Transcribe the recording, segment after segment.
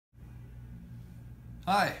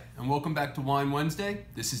Hi, and welcome back to Wine Wednesday.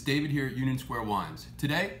 This is David here at USQWInes.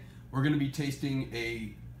 Today, we're going to be tasting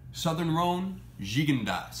a Southern Rhone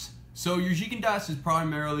Gigondas. So your Gigondas is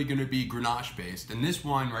primarily going to be Grenache based, and this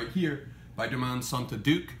wine right here by Domaine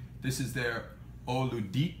Duc, this is their Aux Lieux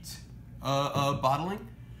Dits bottling.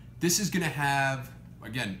 This is going to have,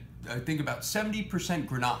 again, I think about 70%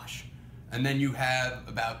 Grenache, and then you have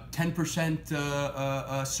about 10%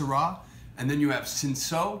 Syrah, and then you have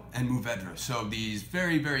Cinsault and Mourvedre. So these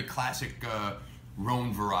very, very classic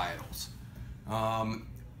Rhone varietals.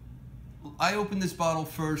 I opened this bottle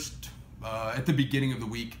first at the beginning of the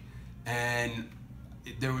week, and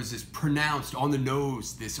there was this pronounced, on the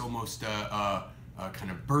nose, this almost kind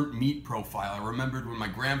of burnt meat profile. I remembered when my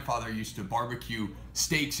grandfather used to barbecue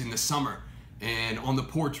steaks in the summer, and on the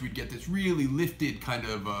porch we'd get this really lifted kind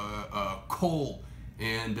of coal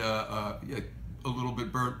and a little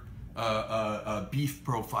bit burnt beef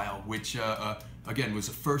profile, which again was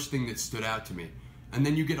the first thing that stood out to me. And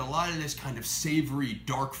then you get a lot of this kind of savory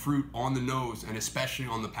dark fruit on the nose and especially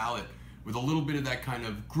on the palate, with a little bit of that kind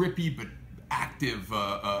of grippy but active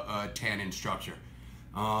tannin structure.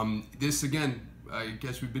 This, again, I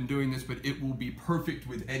guess we've been doing this, but it will be perfect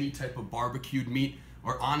with any type of barbecued meat,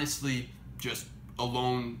 or honestly just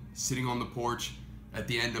alone sitting on the porch at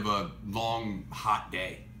the end of a long hot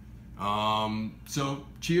day. So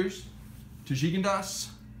cheers to Gigondas.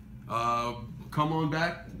 Come on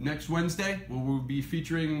back next Wednesday where we'll be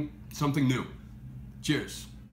featuring something new. Cheers.